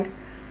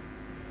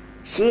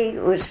she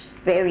was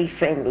very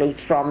friendly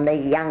from the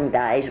young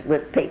days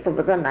with people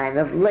with the name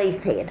of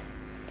Leithhead,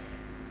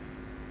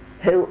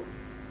 who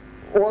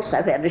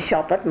also had a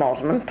shop at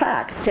Mosman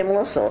Park,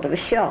 similar sort of a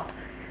shop.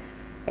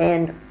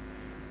 And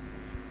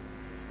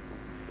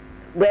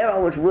where I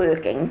was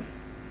working,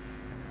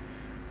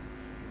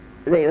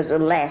 there was a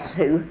lass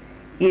who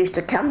used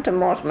to come to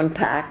Mosman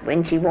Park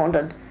when she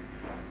wanted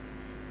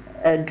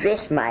a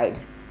dress made.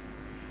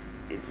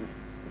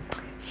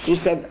 She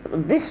said,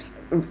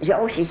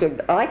 she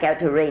said, I go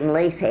to Reen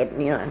Leithhead,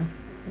 you know,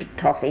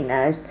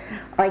 toffee-nosed.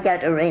 I go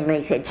to Reen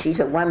Leithhead, she's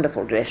a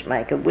wonderful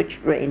dressmaker,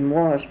 which Reen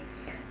was.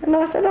 And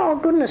I said, oh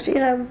goodness, you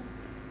know,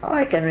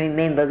 I can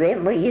remember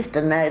them. I used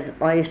to know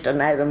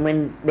them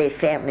when their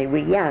family were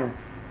young.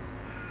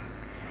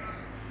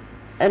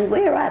 And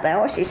where are they?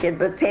 Oh, she said,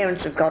 the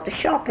parents have got a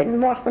shop in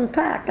Mosman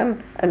Park,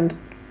 and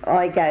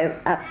I go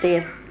up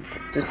there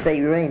to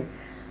see Reen.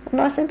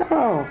 And I said,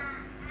 oh.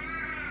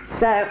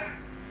 So,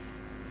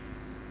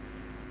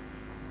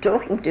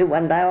 talking to her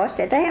one day, I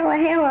said, how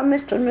are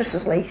Mr. and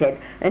Mrs. Leithhead?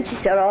 And she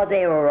said, oh,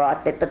 they're all right,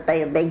 but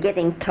they're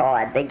getting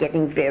tired. They're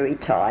getting very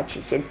tired.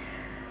 She said,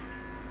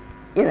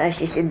 you know,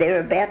 she said, they're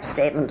about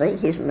 70.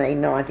 Here's me,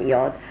 90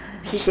 odd.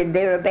 She said,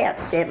 they're about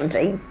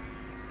 70.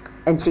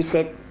 And she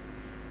said,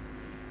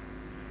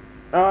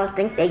 oh, I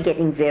think they're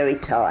getting very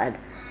tired.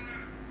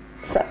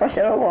 So I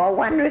said, oh, well, I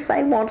wonder if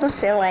they want to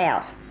sell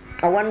out.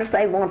 I wonder if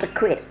they want to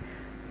quit.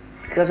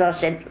 Because I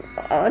said,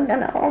 I don't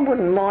know, I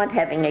wouldn't mind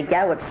having a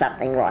go at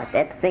something like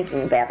that,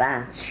 thinking about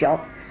our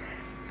shop.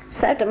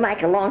 So to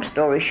make a long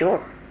story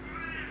short,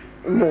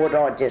 Maud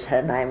Odgers,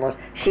 her name was,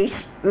 she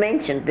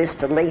mentioned this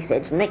to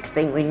Leithheads. Next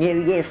thing we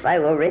knew, yes, they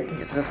were ready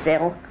to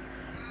sell.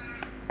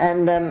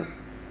 And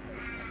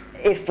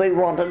if we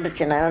wanted it,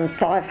 you know, and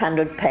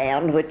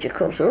 £500, which of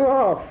course,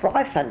 oh,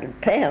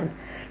 £500.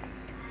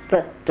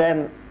 But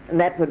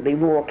that would be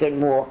walk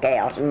in, walk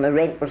out, and the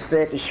rent was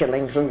 30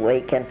 shillings a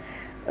week, and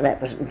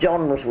that was,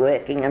 John was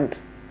working and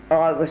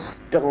I was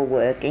still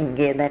working,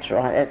 yeah, that's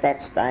right, at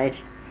that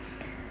stage.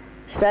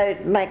 So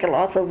to make a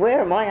lot of, where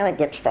am I going to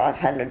get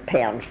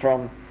 £500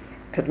 from?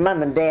 Because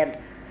Mum and Dad,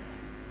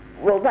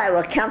 well, they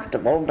were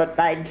comfortable, but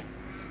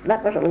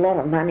that was a lot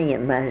of money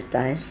in those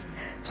days.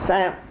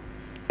 So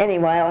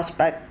anyway,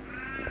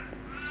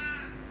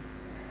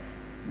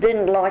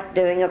 didn't like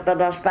doing it,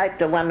 but I spoke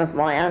to one of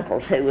my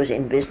uncles who was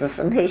in business,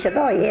 and he said,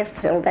 oh yes,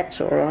 Sel,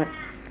 that's all right.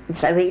 And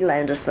so he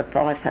loaned us the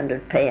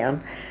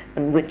 £500,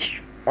 and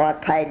which I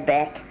paid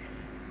back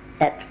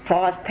at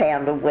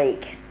 £5 a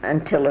week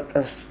until it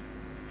was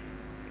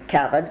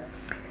covered.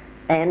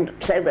 And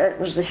so that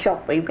was the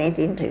shop we went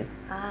into.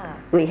 Ah,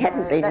 we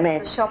hadn't been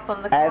that's the shop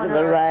on the over corner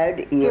the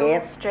road, Gill yeah.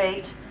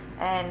 Street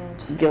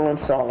and Gill and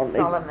Solomon.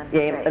 Solomon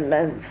yeah, Street.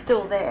 And,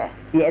 still there.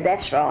 Yeah,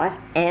 that's right.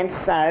 And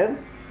so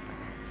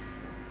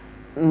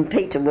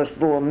Peter was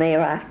born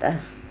there after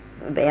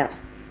about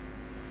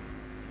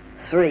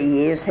 3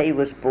 years. He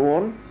was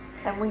born.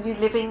 And were you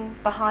living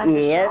behind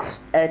Yes,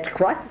 the shop? it's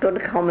quite good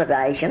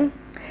accommodation.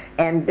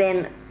 And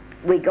then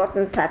we got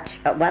in touch,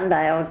 one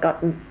day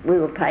we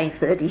were paying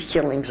 30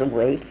 shillings a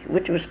week,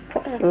 which was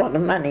quite a lot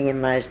of money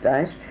in those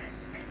days.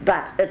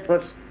 But it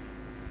was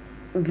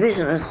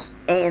business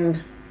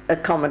and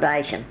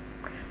accommodation.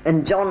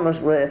 And John was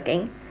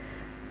working,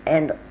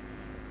 and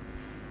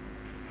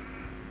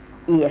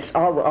yes,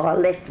 I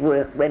left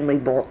work when we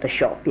bought the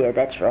shop, yeah,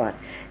 that's right.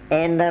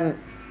 And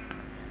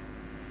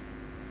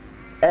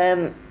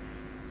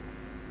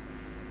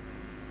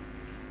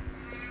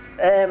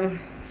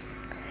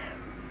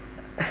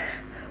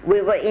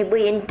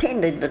we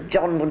intended that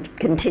John would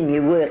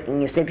continue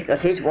working, you see,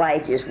 because his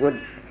wages would,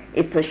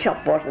 if the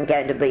shop wasn't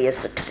going to be a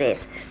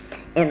success.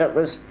 And it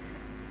was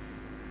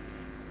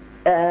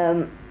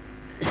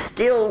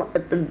still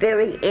at the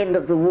very end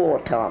of the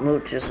wartime,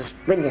 which is,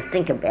 when you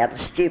think about it,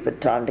 a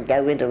stupid time to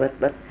go into it,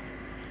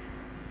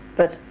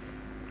 but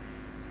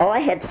I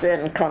had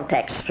certain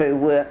contacts through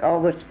work.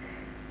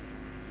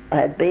 I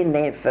had been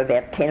there for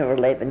about 10 or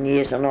 11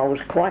 years, and I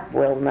was quite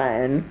well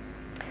known,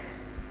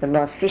 and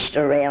I fished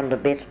around a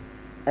bit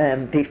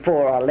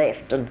before I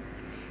left, and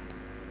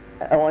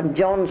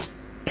John's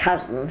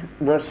cousin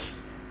was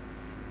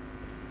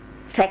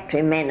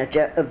factory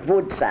manager of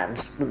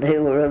Woodsons,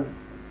 who were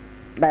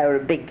they were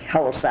a big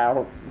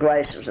wholesale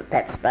grocers at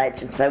that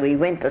stage, and so we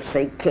went to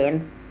see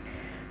Ken,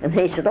 and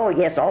he said, oh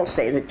yes, I'll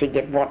see that you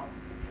get what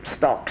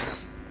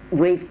stocks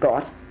we've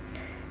got.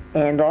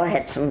 And I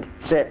had some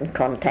certain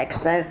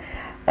contacts, so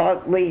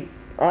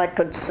I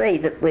could see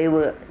that we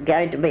were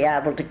going to be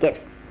able to get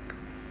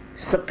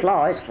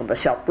supplies for the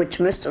shop, which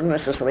Mr. and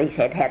Mrs.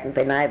 Leithhead hadn't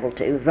been able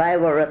to. They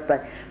were at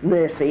the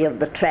mercy of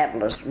the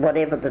travellers,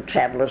 whatever the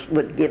travellers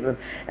would give them.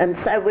 And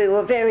so we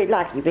were very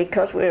lucky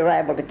because we were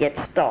able to get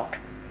stock.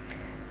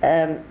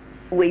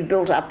 We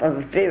built up a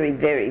very,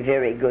 very,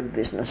 very good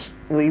business.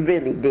 We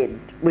really did.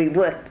 We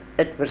worked,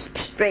 it was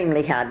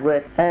extremely hard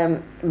work,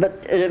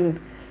 but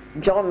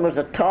John was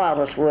a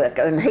tireless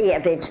worker, and he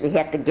eventually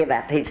had to give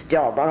up his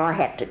job, and I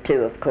had to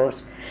too, of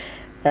course,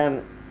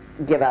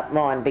 give up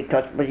mine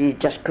because you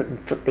just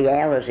couldn't put the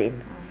hours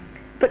in.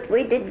 But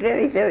we did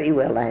very, very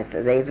well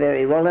over there,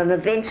 very well. And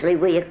eventually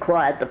we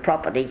acquired the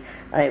property.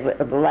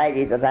 The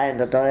lady that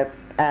owned it, I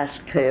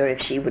asked her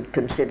if she would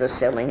consider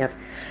selling it.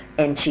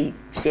 And she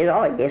said,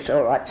 oh yes,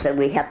 all right. So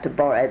we had to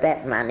borrow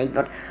that money.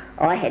 But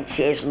I had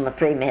shares in the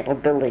Fremantle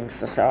Building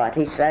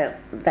Society, so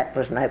that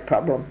was no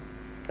problem.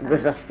 It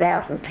was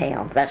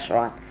 £1,000, that's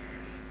right.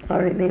 I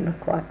remember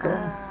quite well.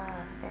 Ah,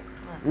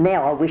 excellent.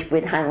 Now I wish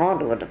we'd hung on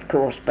to it, of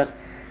course, but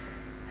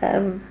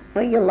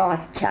well, your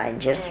life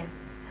changes.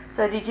 Yes.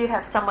 So did you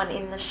have someone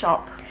in the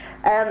shop?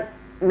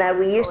 No,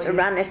 we used Or to you-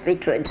 run it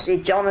between. See,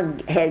 John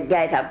had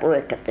gave up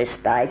work at this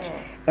stage,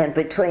 Yes. and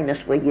between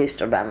us we used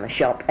to run the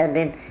shop. And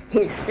then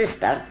his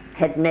sister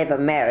had never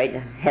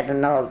married, had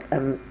an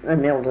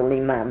elderly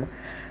mum,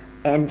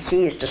 and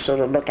she used to sort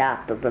of look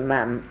after the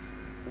mum.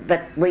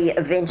 But we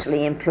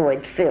eventually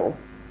employed Phil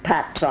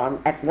part-time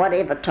at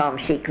whatever time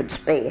she could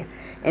spare,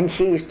 and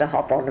she used to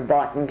hop on a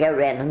bike and go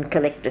around and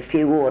collect a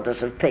few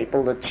orders of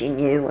people that she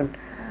knew, and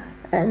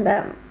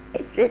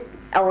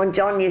and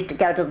John used to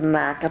go to the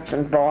markets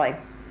and buy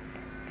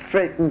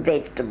fruit and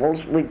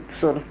vegetables. We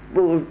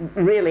were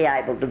really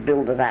able to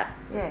build it up,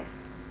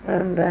 Yes.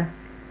 and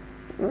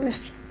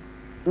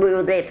we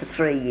were there for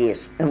 3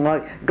 years, and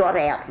we got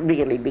out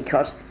really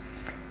because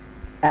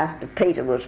after Peter was